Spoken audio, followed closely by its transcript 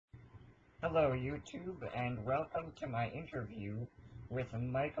Hello YouTube, and welcome to my interview with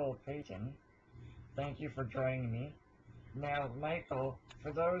Michael Payton. Thank you for joining me. Now, Michael,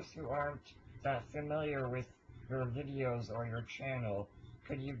 for those who aren't that familiar with your videos or your channel,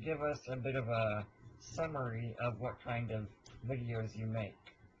 could you give us a bit of a summary of what kind of videos you make?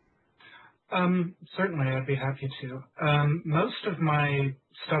 Certainly, I'd be happy to. Most of my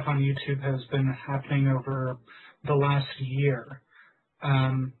stuff on YouTube has been happening over the last year.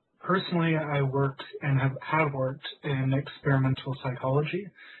 Personally, I work and have worked in experimental psychology,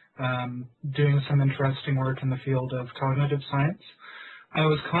 doing some interesting work in the field of cognitive science. I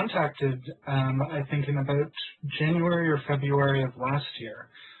was contacted, I think in about January or February of last year,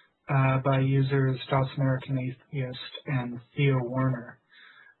 by users Das American Atheist and Theo Warner,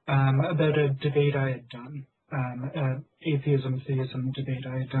 about a debate I had done, an atheism-theism debate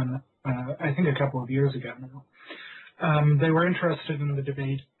I had done, I think a couple of years ago now. They were interested in the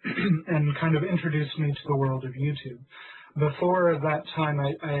debate and kind of introduced me to the world of YouTube. Before that time,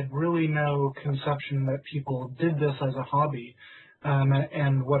 I had really no conception that people did this as a hobby,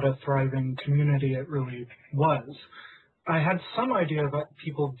 and what a thriving community it really was. I had some idea that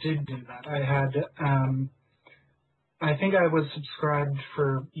people did do that. I think I was subscribed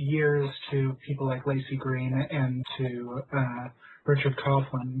for years to people like Lacey Green and to Richard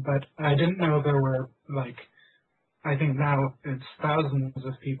Coughlin, but I didn't know there were, I think now it's thousands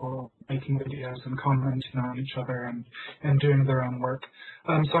of people making videos and commenting on each other and doing their own work.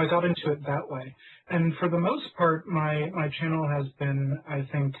 So I got into it that way. And for the most part, my channel has been, I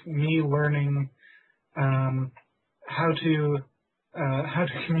think, me learning how to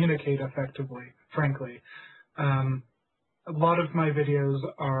communicate effectively, frankly. A lot of my videos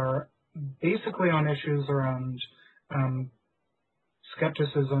are basically on issues around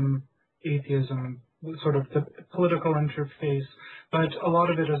skepticism, atheism, sort of the political interface, but a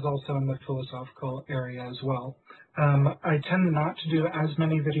lot of it is also in the philosophical area as well. I tend not to do as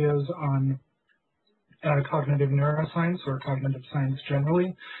many videos on cognitive neuroscience or cognitive science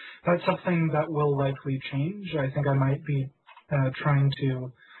generally. That's something that will likely change. I think I might be trying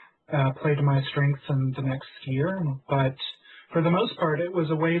to play to my strengths in the next year, but for the most part, it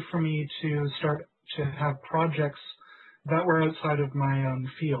was a way for me to start to have projects that were outside of my own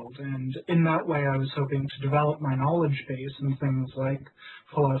field, and in that way I was hoping to develop my knowledge base in things like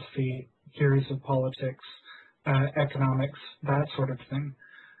philosophy, theories of politics, economics, that sort of thing.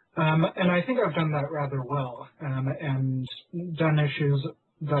 And I think I've done that rather well, and done issues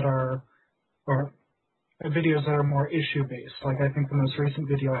that are, or videos that are more issue-based. Like I think the most recent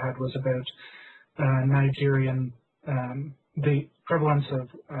video I had was about Nigerian, the prevalence of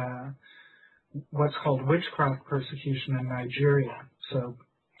what's called witchcraft persecution in Nigeria. So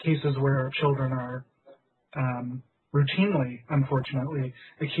cases where children are routinely, unfortunately,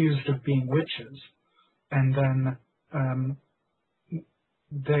 accused of being witches, and then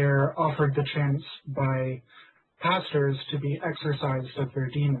they're offered the chance by pastors to be exorcised of their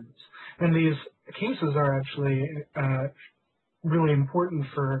demons. And these cases are actually really important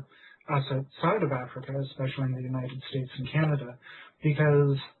for us outside of Africa, especially in the United States and Canada,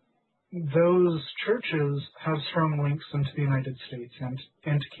 because those churches have strong links into the United States and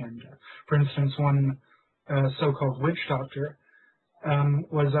to Canada. For instance, one so-called witch doctor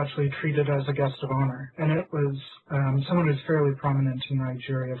was actually treated as a guest of honor, and it was someone who's fairly prominent in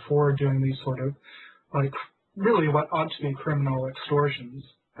Nigeria for doing these sort of, really what ought to be criminal extortions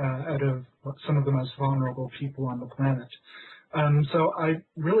out of some of the most vulnerable people on the planet. So I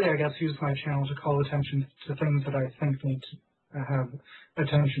really, I guess, use my channel to call attention to things that I think need to have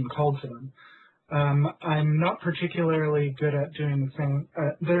attention called to them. I'm not particularly good at doing things.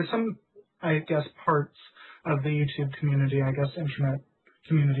 There's some, I guess, parts of the YouTube community, I guess internet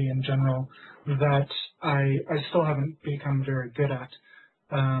community in general, that I still haven't become very good at.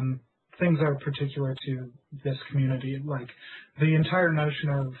 Things that are particular to this community, like the entire notion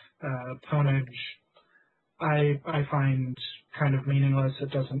of ponage, I find kind of meaningless.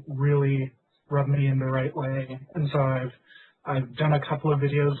 It doesn't really rub me in the right way, and so I've done a couple of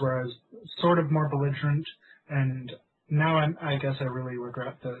videos where I was sort of more belligerent, and now I guess I really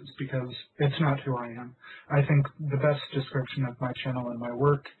regret those because it's not who I am. I think the best description of my channel and my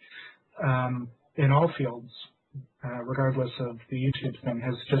work in all fields, regardless of the YouTube thing,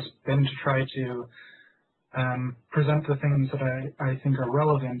 has just been to try to present the things that I think are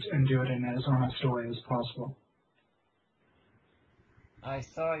relevant and do it in as honest a way as possible. I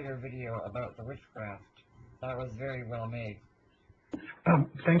saw your video about the witchcraft. That was very well made.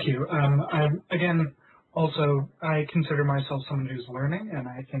 Thank you. Again, also, I consider myself someone who's learning, and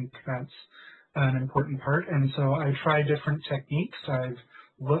I think that's an important part. And so I try different techniques. I've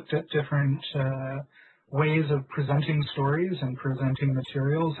looked at different ways of presenting stories and presenting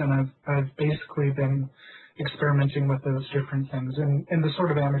materials, and I've basically been experimenting with those different things in the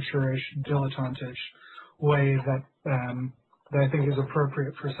sort of amateurish, dilettantish way that I think is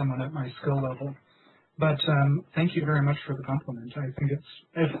appropriate for someone at my skill level. But thank you very much for the compliment. I think it's,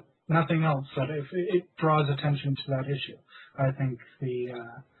 if nothing else, that if it draws attention to that issue, I think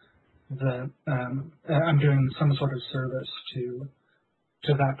I'm doing some sort of service to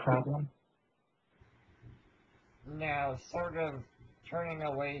that problem. Now, sort of turning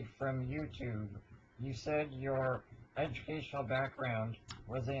away from YouTube, you said your educational background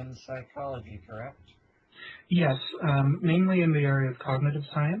was in psychology, correct? Yes, mainly in the area of cognitive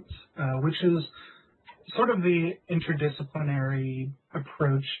science, which is sort of the interdisciplinary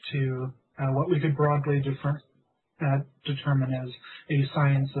approach to what we could broadly determine as a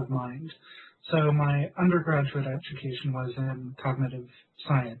science of mind. So my undergraduate education was in cognitive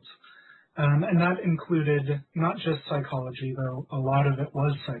science, and that included not just psychology, though a lot of it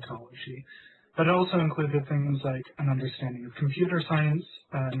was psychology, but it also included things like an understanding of computer science,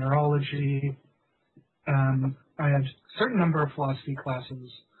 neurology. I had a certain number of philosophy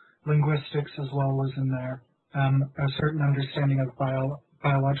classes. Linguistics as well was in there. A certain understanding of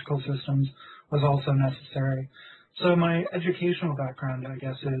biological systems was also necessary. So my educational background, I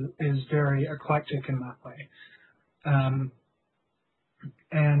guess, is very eclectic in that way.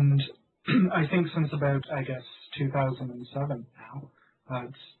 And I think since about, 2007 now,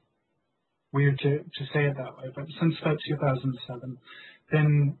 it's weird to say it that way, but since about 2007,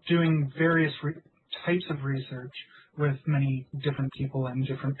 been doing various types of research with many different people in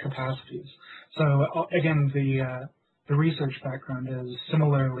different capacities. So again, the research background is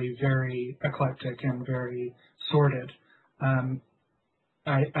similarly very eclectic and very sorted.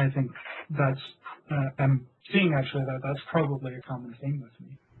 I think that's, I'm seeing actually that that's probably a common theme with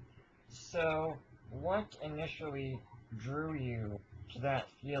me. So, what initially drew you to that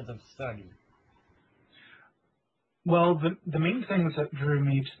field of study? Well, the main things that drew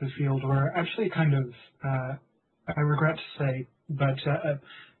me to the field were actually kind of, I regret to say, but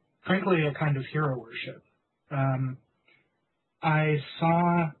frankly, a kind of hero worship. I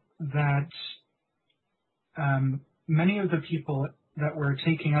saw that many of the people that were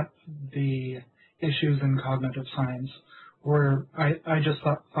taking up the issues in cognitive science were, I just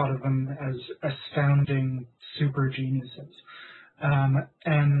thought of them as astounding super geniuses.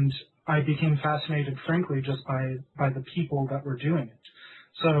 And I became fascinated, frankly, just by the people that were doing it.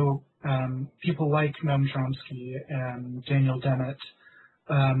 So people like Noam Chomsky and Daniel Dennett,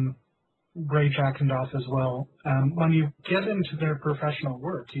 Ray Jackendoff as well. When you get into their professional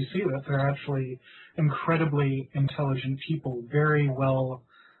work, you see that they're actually incredibly intelligent people, very well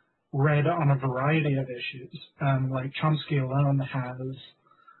read on a variety of issues. Like Chomsky alone has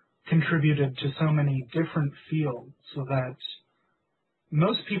contributed to so many different fields, so that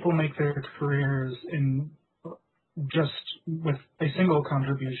most people make their careers in just with a single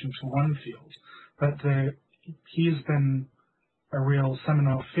contribution to one field, but he's been a real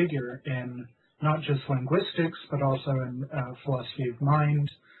seminal figure in not just linguistics, but also in philosophy of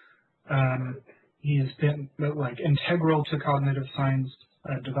mind. He's been integral to cognitive science,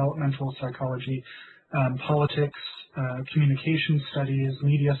 developmental psychology, politics, communication studies,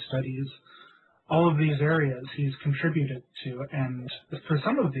 media studies. All of these areas he's contributed to, and for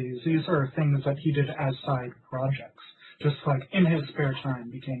some of these are things that he did as side projects, just like in his spare time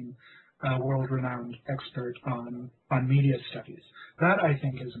became a world-renowned expert on media studies. That, I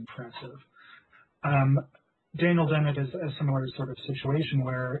think, is impressive. Daniel Dennett is a similar sort of situation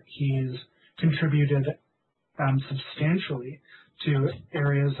where he's contributed substantially to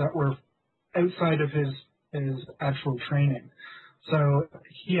areas that were outside of his actual training. So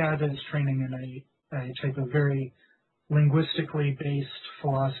he had his training in a type of very linguistically based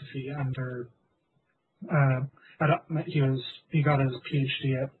philosophy under, he got his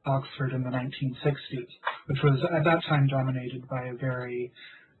PhD at Oxford in the 1960s, which was at that time dominated by a very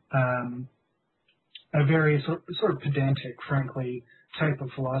sort of pedantic, frankly, type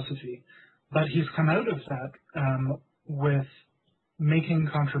of philosophy. But he's come out of that with making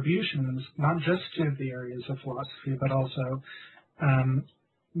contributions, not just to the areas of philosophy, but also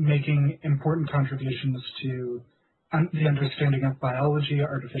making important contributions to the understanding of biology,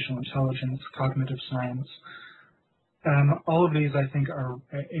 artificial intelligence, cognitive science. All of these, I think, are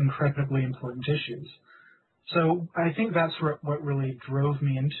incredibly important issues. So I think that's what really drove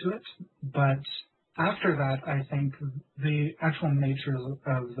me into it. But after that, I think the actual nature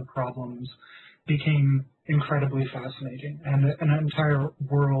of the problems became incredibly fascinating, and an entire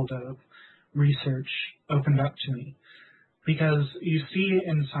world of research opened up to me. because you see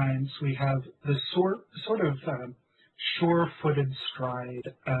in science we have this sort of sure-footed stride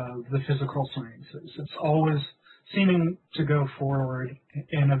of the physical sciences. It's always seeming to go forward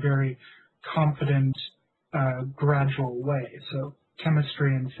in a very confident, gradual way. So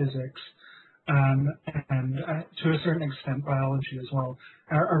chemistry and physics, and to a certain extent biology as well,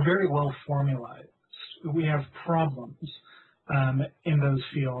 are very well formalized. We have problems in those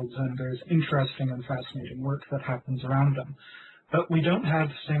fields, and there's interesting and fascinating work that happens around them. But we don't have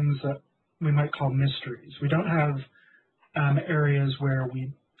things that we might call mysteries. We don't have areas where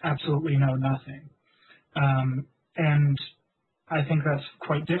we absolutely know nothing. And I think that's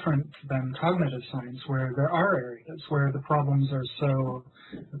quite different than cognitive science, where there are areas where the problems are so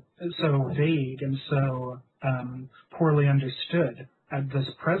vague and so poorly understood at this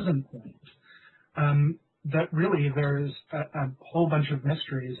present point, that really there's a whole bunch of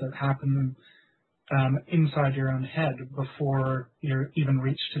mysteries that happen inside your own head before you're even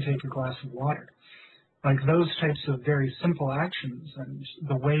reached to take a glass of water. Like those types of very simple actions and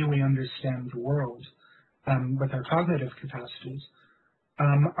the way we understand the world with our cognitive capacities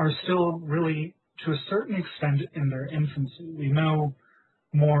are still really, to a certain extent, in their infancy. We know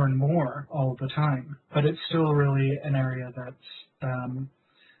more and more all the time, but it's still really an area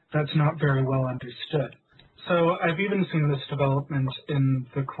that's not very well understood. So I've even seen this development in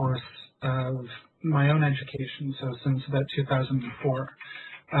the course of my own education, so since about 2004.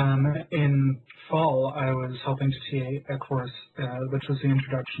 In fall, I was helping to TA a course which was the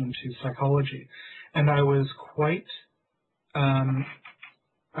Introduction to Psychology, and I was quite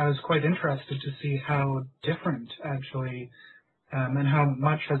interested to see how different actually and how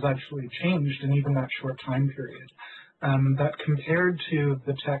much has actually changed in even that short time period. That compared to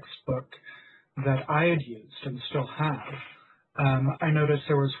the textbook that I had used and still have, I noticed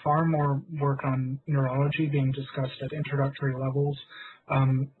there was far more work on neurology being discussed at introductory levels,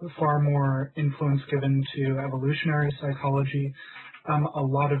 far more influence given to evolutionary psychology, a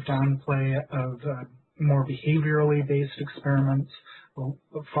lot of downplay of more behaviorally based experiments,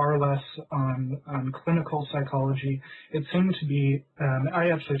 far less on clinical psychology. It seemed to be, I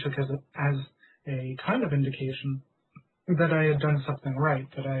actually took as a kind of indication that I had done something right,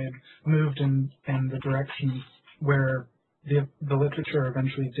 that I had moved in the direction where the literature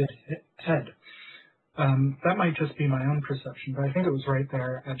eventually did head. That might just be my own perception, but I think it was right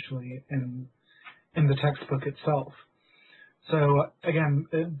there actually in the textbook itself. So again,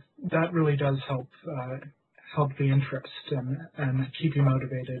 that really does help the interest and keep you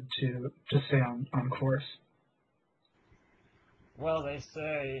motivated to stay on course. Well, they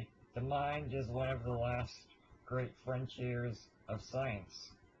say the mind is one of the last great frontiers of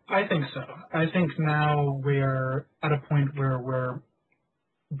science. I think so. I think now we're at a point where we're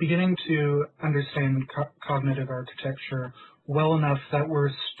beginning to understand cognitive architecture well enough that we're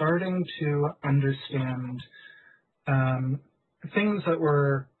starting to understand things that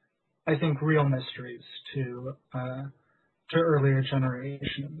were, I think, real mysteries to earlier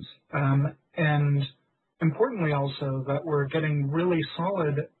generations. And importantly also that we're getting really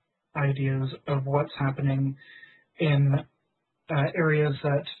solid ideas of what's happening in areas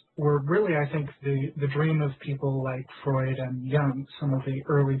that were really, I think, the dream of people like Freud and Jung, some of the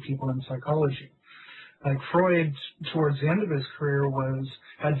early people in psychology. Like Freud, towards the end of his career,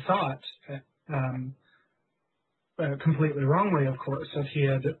 had thought, completely wrongly, of course, that he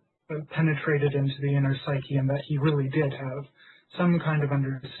had penetrated into the inner psyche and that he really did have some kind of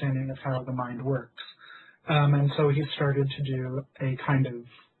understanding of how the mind works. And so he started to do a kind of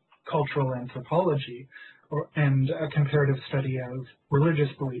cultural anthropology and a comparative study of religious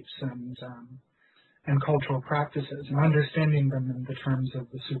beliefs and cultural practices, and understanding them in the terms of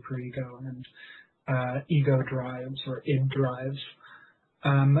the superego and ego drives or id drives.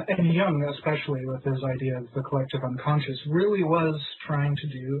 And Jung, especially with his idea of the collective unconscious, really was trying to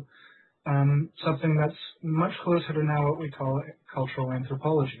do something that's much closer to now what we call cultural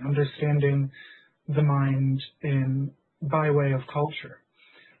anthropology, understanding the mind by way of culture.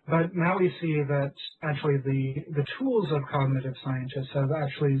 But now we see that actually the tools of cognitive scientists have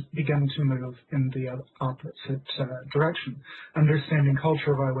actually begun to move in the opposite direction, understanding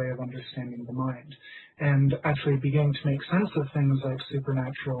culture by way of understanding the mind, and actually beginning to make sense of things like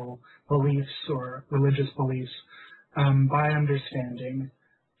supernatural beliefs or religious beliefs by understanding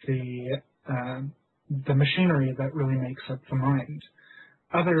the machinery that really makes up the mind.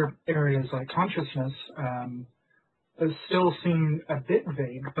 Other areas like consciousness still seem a bit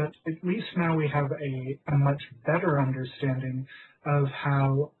vague, but at least now we have a much better understanding of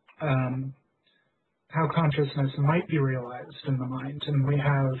how how consciousness might be realized in the mind. And we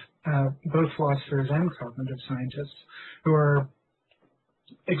have both philosophers and cognitive scientists who are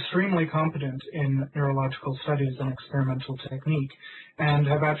extremely competent in neurological studies and experimental technique, and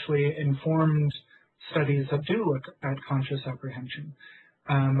have actually informed studies that do look at conscious apprehension.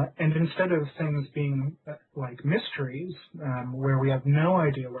 And instead of things being like mysteries, where we have no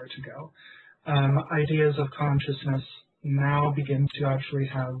idea where to go, ideas of consciousness now begin to actually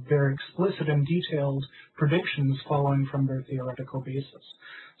have very explicit and detailed predictions following from their theoretical basis.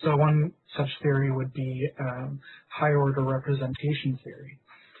 So one such theory would be high-order representation theory,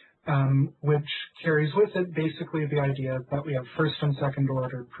 which carries with it basically the idea that we have first and second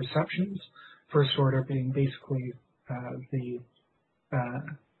order perceptions, first order being basically the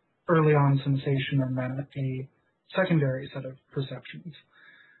early on sensation and then a secondary set of perceptions.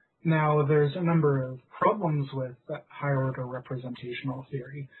 Now, there's a number of problems with higher order representational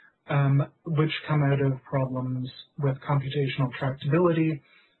theory, which come out of problems with computational tractability.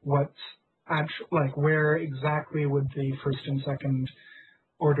 Where exactly would the first and second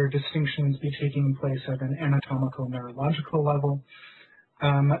order distinctions be taking place at an anatomical neurological level,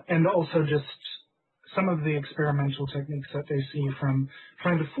 and also just some of the experimental techniques that they see from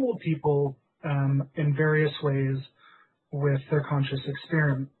trying to fool people in various ways with their conscious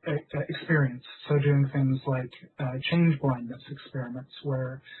experience. So doing things like change blindness experiments,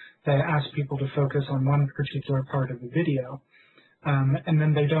 where they ask people to focus on one particular part of the video, and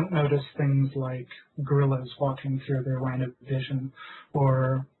then they don't notice things like gorillas walking through their line of vision,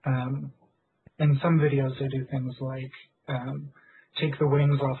 or in some videos they do things like take the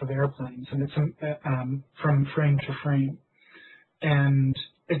wings off of airplanes, and it's from frame to frame. And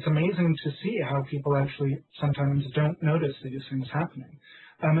it's amazing to see how people actually sometimes don't notice these things happening.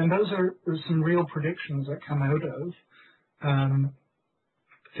 And those are some real predictions that come out of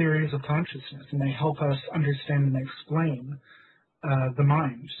theories of consciousness, and they help us understand and explain the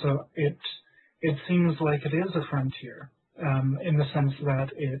mind. So it seems like it is a frontier in the sense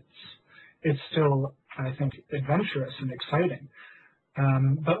that it's still, I think, adventurous and exciting.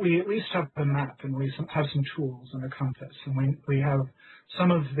 But we at least have the map, and we have some tools and a compass, and we have some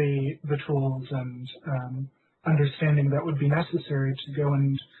of the tools and understanding that would be necessary to go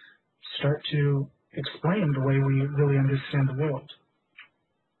and start to explain the way we really understand the world.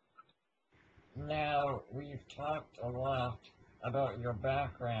 Now, we've talked a lot about your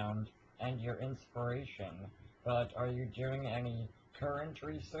background and your inspiration, but are you doing any current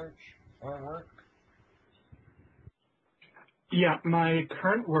research or work? Yeah, my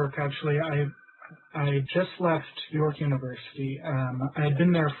current work, actually, I just left York University. I had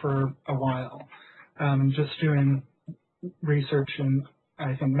been there for a while, just doing research in,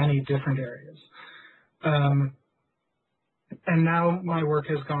 I think, many different areas. And now my work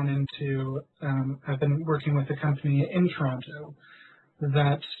has gone into, I've been working with a company in Toronto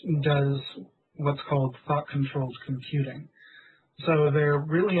that does what's called thought-controlled computing. So they're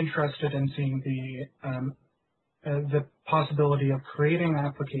really interested in seeing the possibility of creating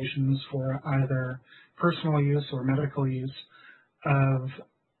applications for either personal use or medical use of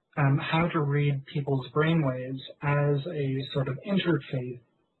how to read people's brainwaves as a sort of interface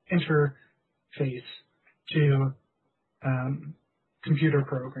to computer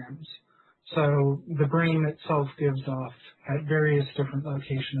programs. So the brain itself gives off at various different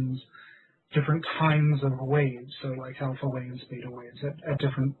locations different kinds of waves, so like alpha waves, beta waves, at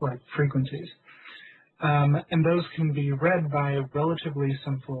different frequencies. And those can be read by relatively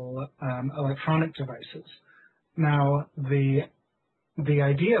simple electronic devices. Now, the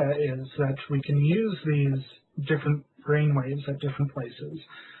idea is that we can use these different brain waves at different places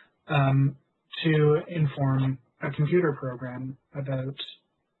to inform a computer program about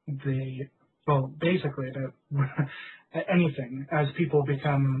basically about anything. As people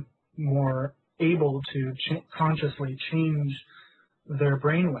become more able to consciously change their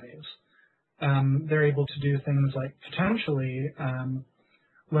brain waves, they're able to do things like potentially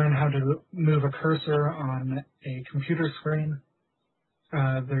learn how to move a cursor on a computer screen.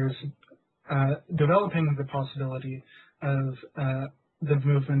 There's developing the possibility of the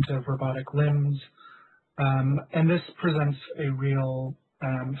movement of robotic limbs, and this presents a real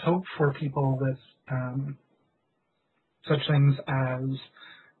hope for people with such things as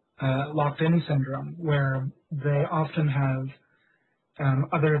locked-in syndrome, where they often have,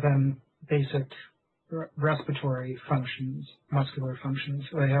 other than basic respiratory functions, muscular functions,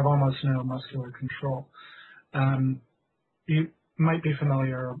 they have almost no muscular control. You might be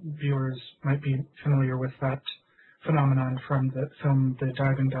familiar, viewers might be familiar with that phenomenon from the film The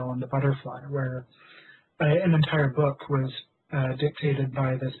Diving Bell and the Butterfly, where an entire book was dictated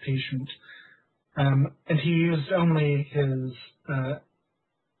by this patient And he used only his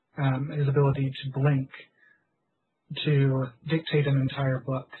ability to blink to dictate an entire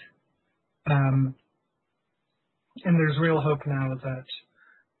book. And there's real hope now that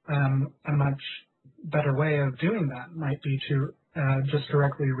a much better way of doing that might be to just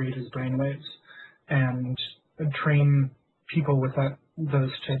directly read his brainwaves and train people with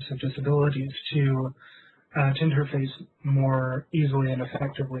those types of disabilities to interface more easily and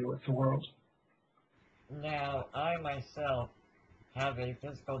effectively with the world. Now, I myself have a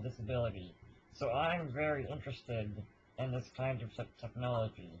physical disability, so I'm very interested in this kind of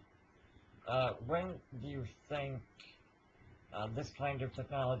technology. When do you think this kind of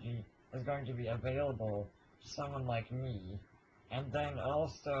technology is going to be available to someone like me? And then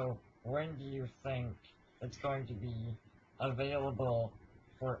also, when do you think it's going to be available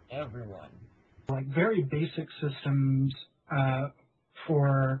for everyone? Like very basic systems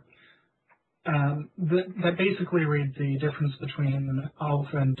for that basically read the difference between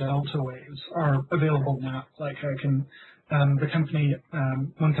alpha and delta waves are available now. Like the company,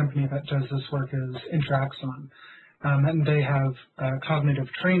 one company that does this work is Interaxon, and they have cognitive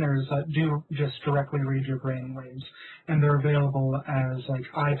trainers that do just directly read your brain waves, and they're available as like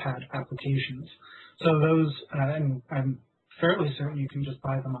iPad applications. So those, and I'm fairly certain you can just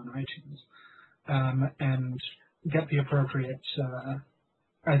buy them on iTunes and get the appropriate.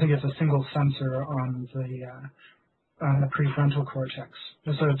 I think it's a single sensor on the prefrontal cortex,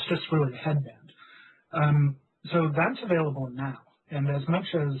 so it's just really a headband. So that's available now, and as much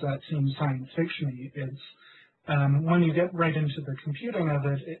as that seems science fiction-y, it's when you get right into the computing of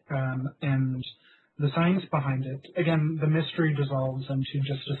it and the science behind it, again, the mystery dissolves into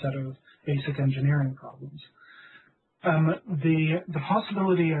just a set of basic engineering problems. The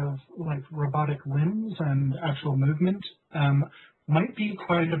possibility of like robotic limbs and actual movement might be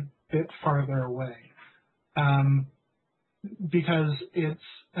quite a bit farther away, because it's,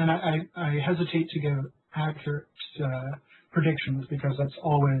 and I hesitate to give accurate predictions because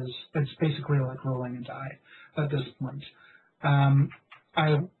it's basically like rolling a die at this point.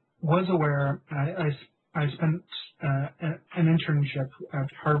 I was aware, I spent an internship at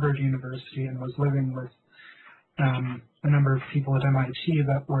Harvard University and was living with a number of people at MIT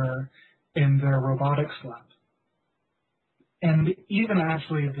that were in their robotics lab. And even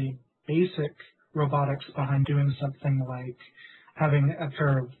actually the basic robotics behind doing something like having a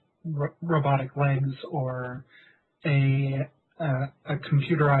pair of robotic legs or a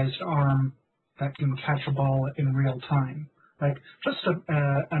computerized arm that can catch a ball in real time, like just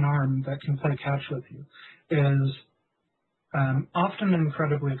an arm that can play catch with you, is often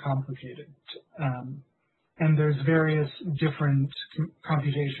incredibly complicated. And there's various different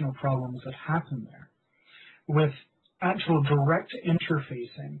computational problems that happen there. With actual direct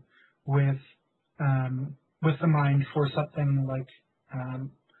interfacing with the mind for something like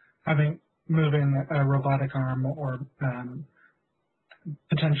moving a robotic arm, or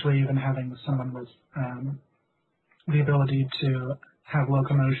potentially even having someone with the ability to have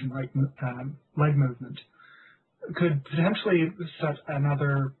locomotion, like leg movement, could potentially set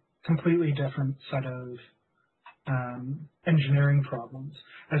another completely different set of engineering problems.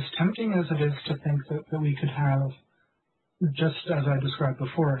 As tempting as it is to think that we could have, just as I described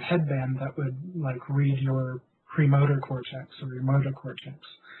before, a headband that would like read your premotor cortex or your motor cortex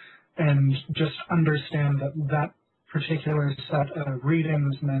and just understand that particular set of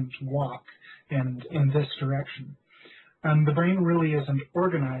readings meant walk and in this direction. The brain really isn't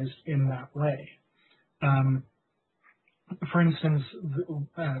organized in that way. For instance,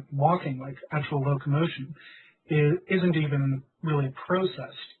 walking, like actual locomotion, isn't even really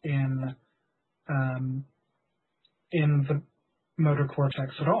processed in the motor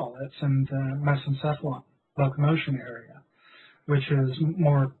cortex at all. It's in the mesencephalon locomotion area, which is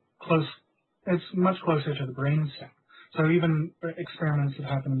it's much closer to the brainstem. So even experiments that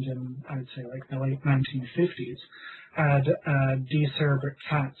happened in, I'd say, like the late 1950s, had decerebrate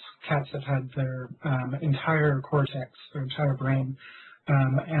cats that had their entire cortex, their entire brain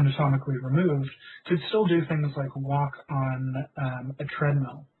anatomically removed, could still do things like walk on a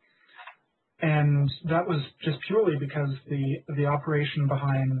treadmill. And that was just purely because the operation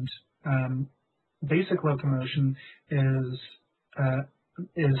behind basic locomotion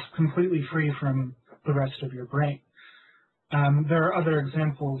is completely free from the rest of your brain. There are other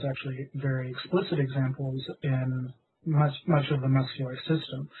examples, actually very explicit examples, in much of the muscular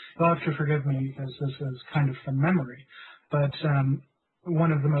system. You'll have to forgive me because this is kind of from memory, but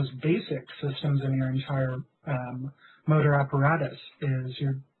one of the most basic systems in your entire motor apparatus is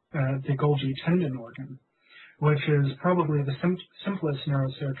the Golgi tendon organ, which is probably the simplest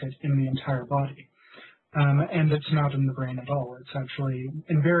neurocircuit in the entire body. And it's not in the brain at all. It's actually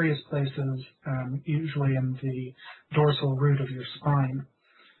in various places, usually in the dorsal root of your spine.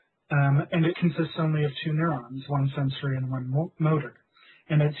 And it consists only of two neurons, one sensory and one motor.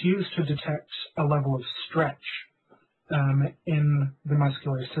 And it's used to detect a level of stretch in the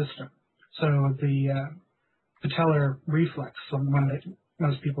muscular system. So the patellar reflex, the one that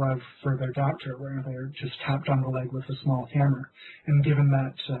most people have for their doctor, where they're just tapped on the leg with a small hammer, and given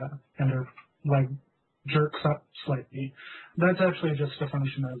that, and their leg jerks up slightly, that's actually just a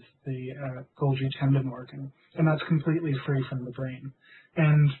function of the Golgi tendon organ, and that's completely free from the brain.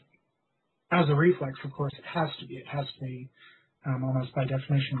 And as a reflex, of course, it has to be almost by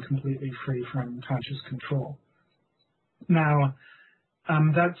definition completely free from conscious control. Now,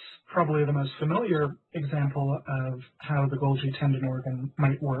 that's probably the most familiar example of how the Golgi tendon organ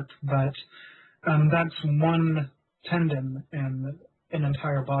might work, but that's one tendon in an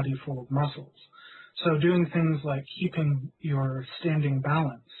entire body full of muscles. So doing things like keeping your standing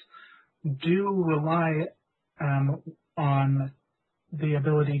balance do rely on the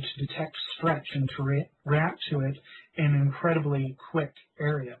ability to detect stretch and to react to it in incredibly quick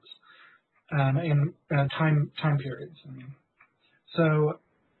areas, in time periods. So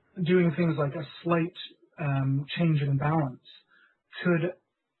doing things like a slight change in balance could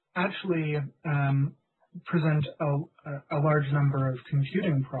actually present a large number of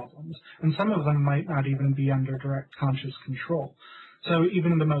computing problems, and some of them might not even be under direct conscious control. So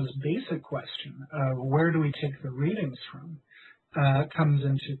even the most basic question of where do we take the readings from comes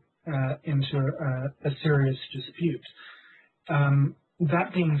into a serious dispute.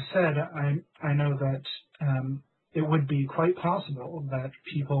 That being said, I know that it would be quite possible that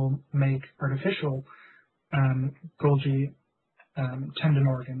people make artificial Golgi tendon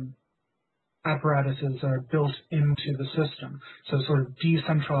organ apparatuses are built into the system, so sort of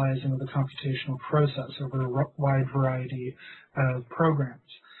decentralizing the computational process over a wide variety of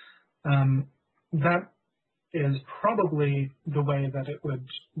programs. That is probably the way that it would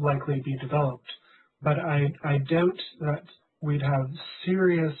likely be developed, but I doubt that we'd have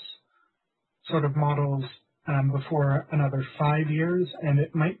serious sort of models before another 5 years, and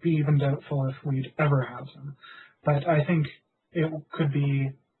it might be even doubtful if we'd ever have them. But I think it could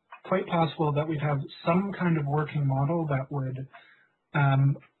be quite possible that we'd have some kind of working model that would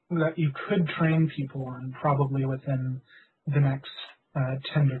that you could train people on probably within the next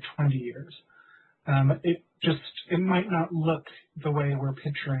 10 to 20 years. It might not look the way we're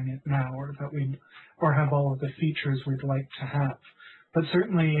picturing it now, or have all of the features we'd like to have. But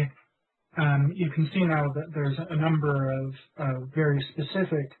certainly, you can see now that there's a number of very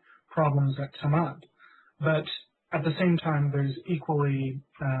specific problems that come up. But at the same time, there's equally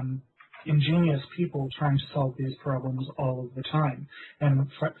ingenious people trying to solve these problems all of the time and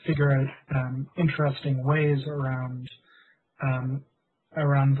figure out interesting ways around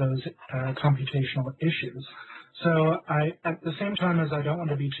those computational issues. So at the same time as I don't want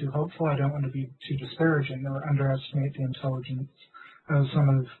to be too hopeful, I don't want to be too disparaging or underestimate the intelligence of some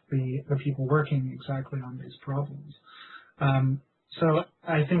of the people working exactly on these problems. So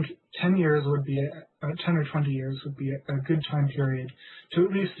I think 10 years would be 10 or 20 years would be a good time period to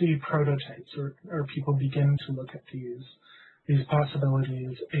at least see prototypes or people begin to look at these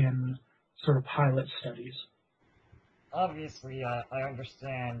possibilities in sort of pilot studies. Obviously, I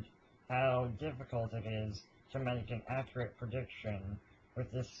understand how difficult it is to make an accurate prediction with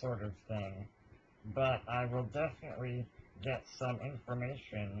this sort of thing, but I will definitely get some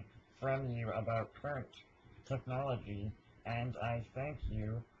information from you about current technology, and I thank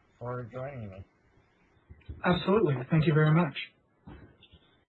you for joining me. Absolutely. Thank you very much.